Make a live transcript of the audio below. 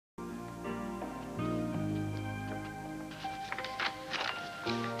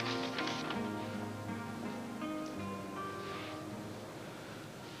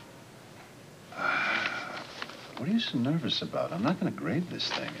you so nervous about? I'm not going to grade this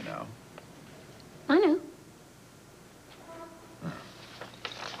thing, you know. I know.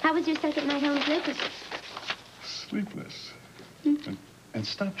 How was your second night home sleepless? Sleepless? And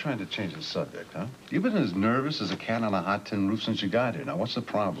stop trying to change the subject, huh? You've been as nervous as a cat on a hot tin roof since you got here. Now, what's the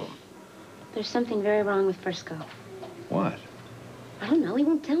problem? There's something very wrong with Frisco. What? I don't know. He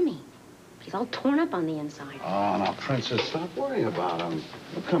won't tell me. He's all torn up on the inside. Oh, now, Princess, stop worrying about him.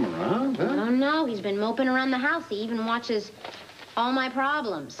 He'll come around, huh? I don't know. He's been moping around the house. He even watches All My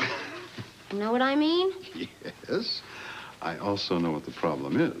Problems. You know what I mean? Yes. I also know what the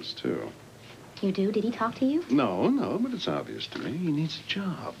problem is, too. You do? Did he talk to you? No, but it's obvious to me. He needs a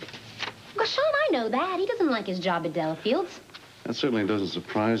job. Well, Sean, I know that. He doesn't like his job at Delafield's. That certainly doesn't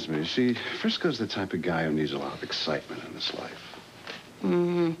surprise me. See, Frisco's the type of guy who needs a lot of excitement in his life.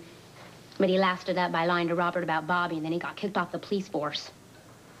 Mm-hmm. But he lasted that by lying to Robert about Bobby, and then he got kicked off the police force.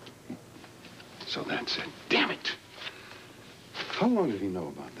 So that's it. Damn it! How long did he know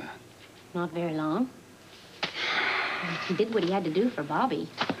about that? Not very long. He did what he had to do for Bobby.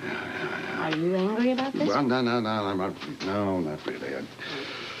 Yeah. Are you angry about this? Well, no, not really.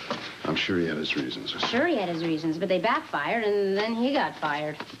 I'm sure he had his reasons. Sure he had his reasons, but they backfired, and then he got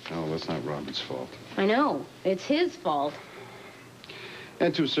fired. No, that's not Robert's fault. I know. It's his fault.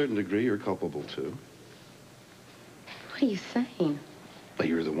 And to a certain degree, you're culpable, too. What are you saying? But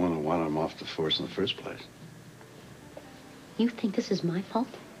you're the one who wanted him off the force in the first place. You think this is my fault?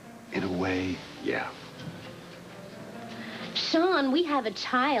 In a way, yeah. Sean, we have a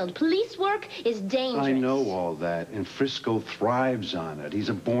child. Police work is dangerous. I know all that, and Frisco thrives on it. He's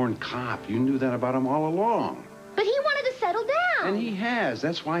a born cop. You knew that about him all along. But he wanted to settle down. And he has.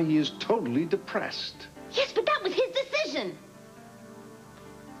 That's why he is totally depressed. Yes, but that was his decision.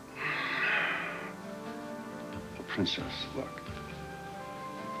 Well, Princess, look.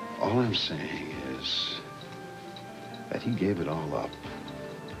 All I'm saying is that he gave it all up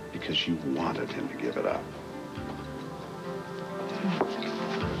because you wanted him to give it up. Nurse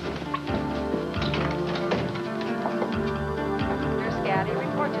Gaddy,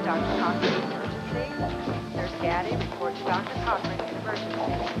 report to Dr. Cochran in emergency. Nurse Gaddy, report to Dr. Cochran in emergency.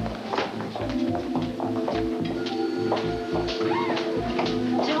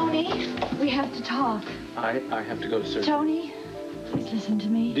 Tony, we have to talk. I have to go to surgery. Tony, please listen to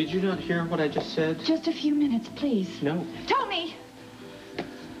me. Did you not hear what I just said? Just a few minutes, please. No. Tony!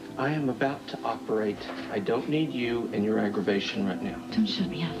 I am about to operate. I don't need you and your aggravation right now. Don't shut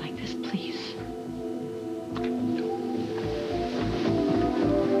me out like this, please.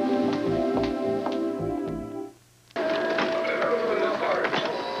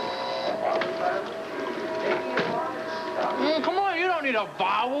 Come on, you don't need a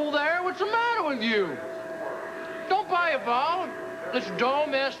vowel there. What's the matter with you? Don't buy a vowel. It's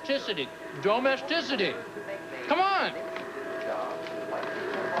domesticity. Domesticity. Come on.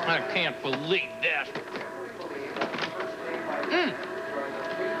 I can't believe this.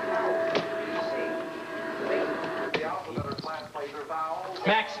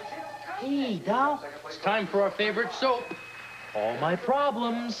 Max. Hey, Doll. It's time for our favorite soap. All My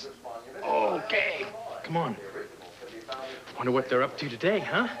Problems. Okay. Come on. Wonder what they're up to today,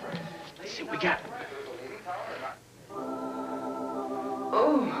 huh? Let's see what we got.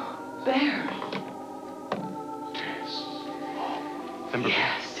 Oh, Bear. Remember?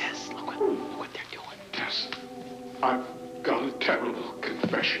 Yes. Look what they're doing. Tess, I've got a terrible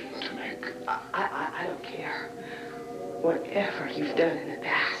confession to make. I don't care. Whatever you've done in the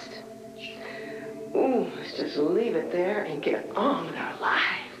past. Ooh, let's just leave it there and get on with our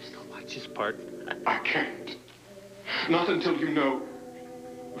lives. Watch his part. I can't. Not until you know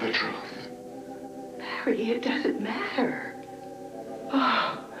the truth. Barry, it doesn't matter.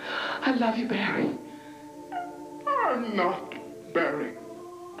 Oh, I love you, Barry. I'm not Barry.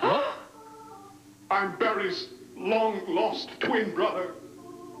 Huh? I'm Barry's long-lost twin brother,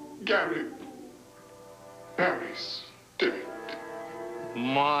 Gary. Barry's dead.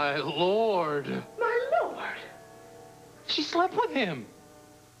 My lord. My lord, She slept with him.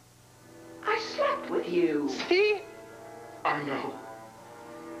 I slept with you. See? I know.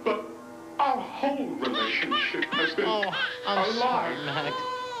 But our whole relationship has been Oh, I'm a sorry, lie. Max.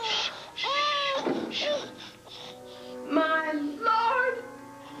 My lord,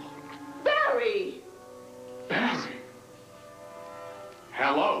 Barry. Barry.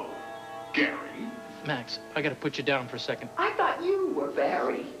 Hello, Gary. Max, I gotta put you down for a second. I thought you were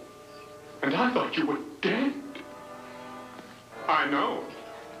Barry. And I thought you were dead. I know.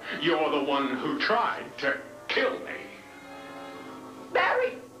 You're the one who tried to kill me.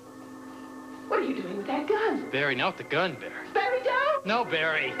 Barry, what are you doing with that gun? Barry, not the gun, Barry. Barry, don't! No,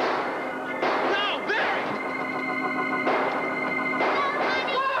 Barry. No, Barry!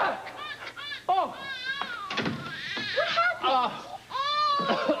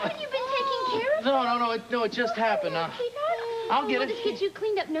 no, it just happened. I'll get it. Just get you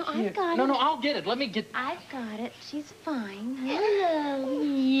cleaned up. No, I've got it. No, I'll get it. Let me get... I've got it. She's fine. Hello.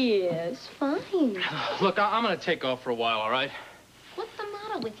 Yes, fine. Look, I'm going to take off for a while, all right? What's the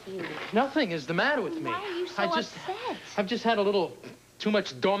matter with you? Nothing is the matter with me. Why are you so upset? I've just had a little too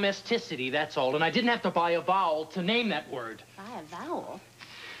much domesticity, that's all. And I didn't have to buy a vowel to name that word. Buy a vowel?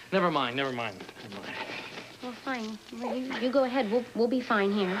 Never mind. Well, fine. You go ahead. We'll be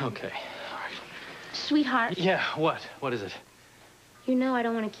fine here. Okay. All right. Sweetheart. Yeah, what? What is it? You know I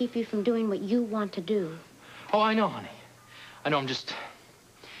don't want to keep you from doing what you want to do. Oh, I know, honey. I know, I'm just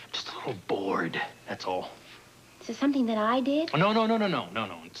a little bored, that's all. Is it something that I did? Oh,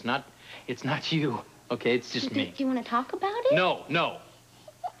 no. It's not you, okay? It's just me. Do you want to talk about it? No.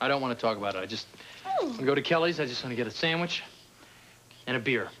 I don't want to talk about it. I just want to go to Kelly's. I just want to get a sandwich and a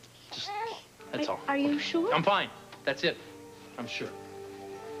beer. That's all. Are you sure? I'm fine. That's it. I'm sure.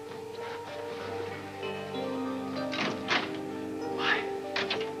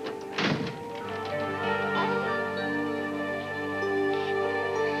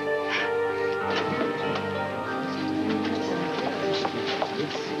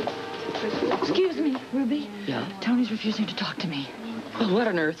 Excuse me, Ruby. Yeah? Tony's refusing to talk to me. Well, what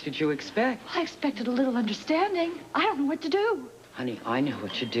on earth did you expect? I expected a little understanding. I don't know what to do. Honey, I know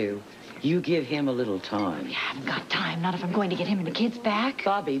what you do. You give him a little time. I haven't got time, not if I'm going to get him and the kids back.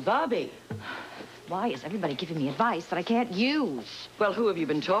 Bobby. Why is everybody giving me advice that I can't use? Well, who have you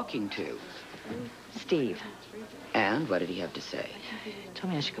been talking to? Steve. And what did he have to say?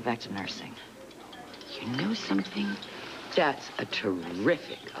 Told me I should go back to nursing. You know something? That's a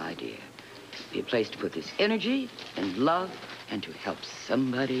terrific idea. Be a place to put this energy and love and to help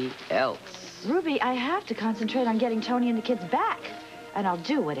somebody else. Ruby, I have to concentrate on getting Tony and the kids back. And I'll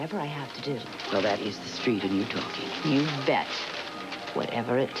do whatever I have to do. Well, that is the street and you talking. You bet.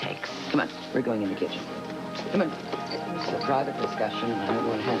 Whatever it takes. Come on, we're going in the kitchen. Come on. This is a private discussion, and I don't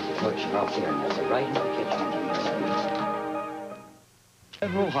want to have to coach you off here. And so right in the kitchen.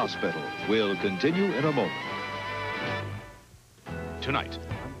 General Hospital will continue in a moment. Tonight.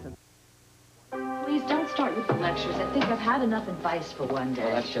 Please don't start with the lectures. I think I've had enough advice for one day.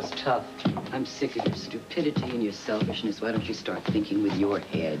 Well, that's just tough. I'm sick of your stupidity and your selfishness. Why don't you start thinking with your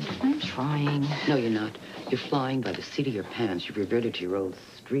head? I'm trying. No, you're not. You're flying by the seat of your pants. You've reverted to your old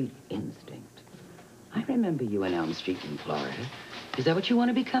street instinct. I remember you on Elm Street in Florida. Is that what you want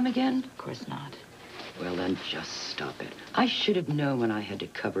to become again? Of course not. Well, then just stop it. I should have known when I had to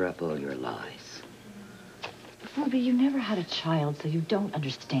cover up all your lies. Ruby, you never had a child, so you don't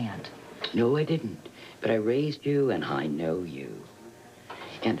understand. No, I didn't. But I raised you, and I know you.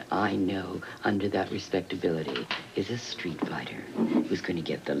 And I know under that respectability is a street fighter who's going to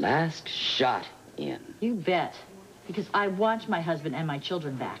get the last shot in. You bet. Because I want my husband and my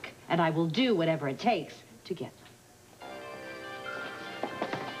children back. And I will do whatever it takes to get them.